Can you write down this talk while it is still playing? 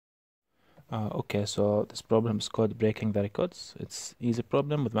Okay, so this problem is called breaking the records. It's easy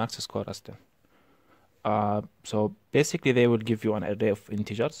problem with max score as 10. So basically they will give you an array of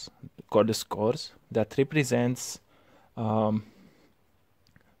integers called scores that represents um,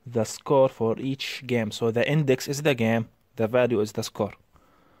 the score for each game. So the index is the game, the value is the score.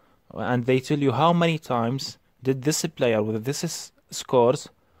 And they tell you how many times did this player with this scores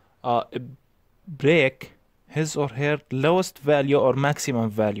uh, break his or her lowest value or maximum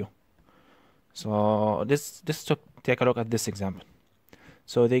value. So let's take a look at this example.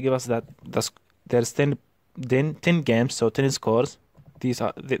 So they give us that there's 10 games, so 10 scores. These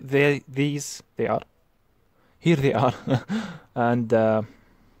are they are here they are, and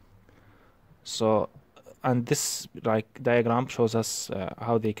so and this like diagram shows us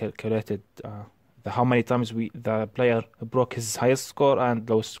how they calculated how many times the player broke his highest score and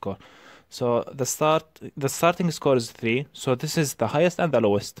lowest score. So the starting score is 3, so this is the highest and the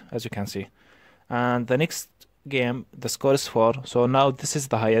lowest, as you can see. And the next game the score is 4, so now this is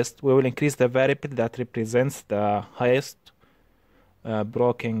the highest. We will increase the variable that represents the highest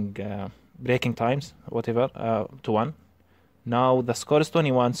breaking times, whatever, to 1. Now the score is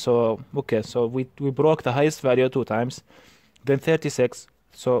 21, so okay, so we broke the highest value 2 times. Then 36,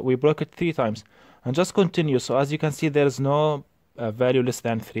 so we broke it 3 times, and just continue. So as you can see, there is no value less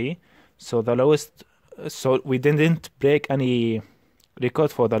than 3, so the lowest, so we didn't break any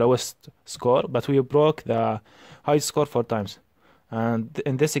record for the lowest score, but we broke the highest score 4 times. And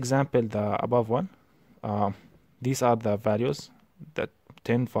in this example, the above one, these are the values, that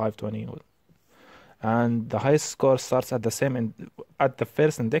 10, 5, 20, and the highest score starts at the same at the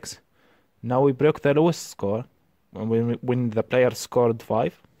first index. Now we broke the lowest score when the player scored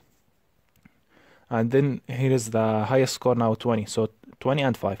 5, and then here is the highest score now 20, so 20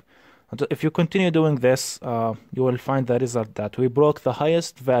 and 5. And if you continue doing this, you will find the result that we broke the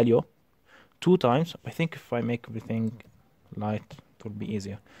highest value 2 times. I think if I make everything light, it will be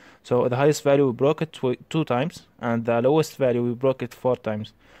easier. So the highest value we broke it 2 times, and the lowest value we broke it 4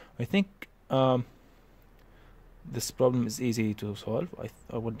 times. I think this problem is easy to solve.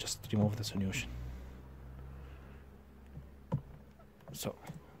 I will just remove the solution. So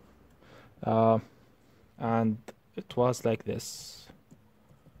and it was like this.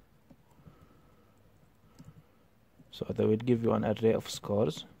 So they will give you an array of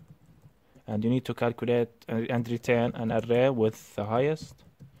scores, and you need to calculate and return an array with the highest,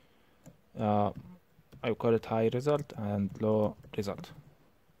 I call it high result and low result.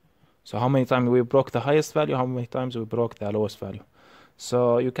 So how many times we broke the highest value, how many times we broke the lowest value.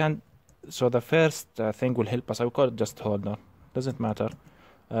 So you can, so the first thing will help us. I will call it just hold on, doesn't matter.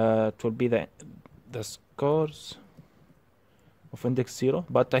 It will be the scores of index 0,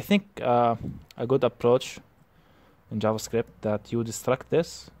 but I think a good approach in JavaScript that you destruct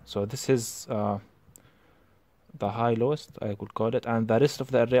this. So this is the high lowest, I could call it, and the rest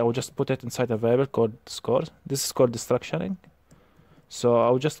of the array I will just put it inside a variable called scores. This is called destructuring. So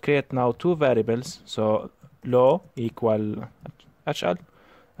I'll just create now 2 variables. So low equal HL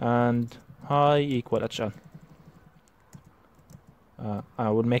and high equal HL. I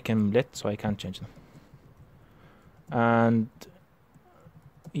will make them lit so I can't change them. And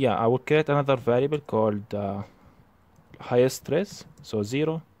yeah, I will create another variable called highest res, so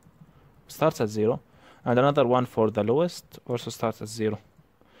 0 starts at 0, and another one for the lowest also starts at 0.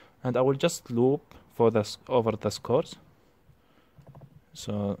 And I will just loop for this over the scores.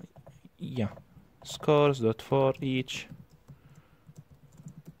 So yeah, scores dot for each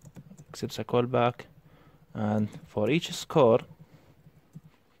accepts a callback, and for each score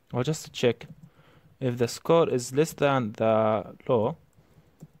I'll just check if the score is less than the low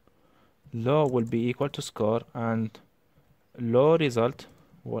will be equal to score, and low result,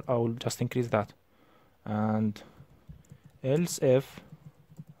 well, I will just increase that. And else if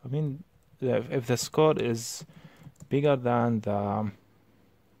the score is bigger than the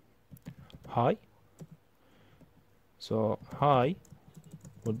high, so high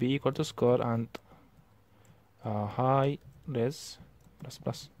will be equal to score, and high res plus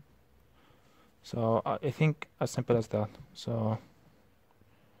plus. So I think as simple as that. So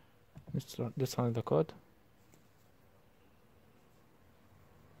let's run the code.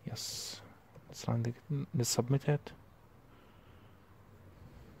 Yes, let's submit it.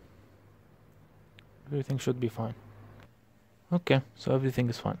 Everything should be fine. Okay, so everything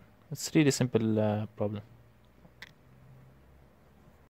is fine. It's really simple problem.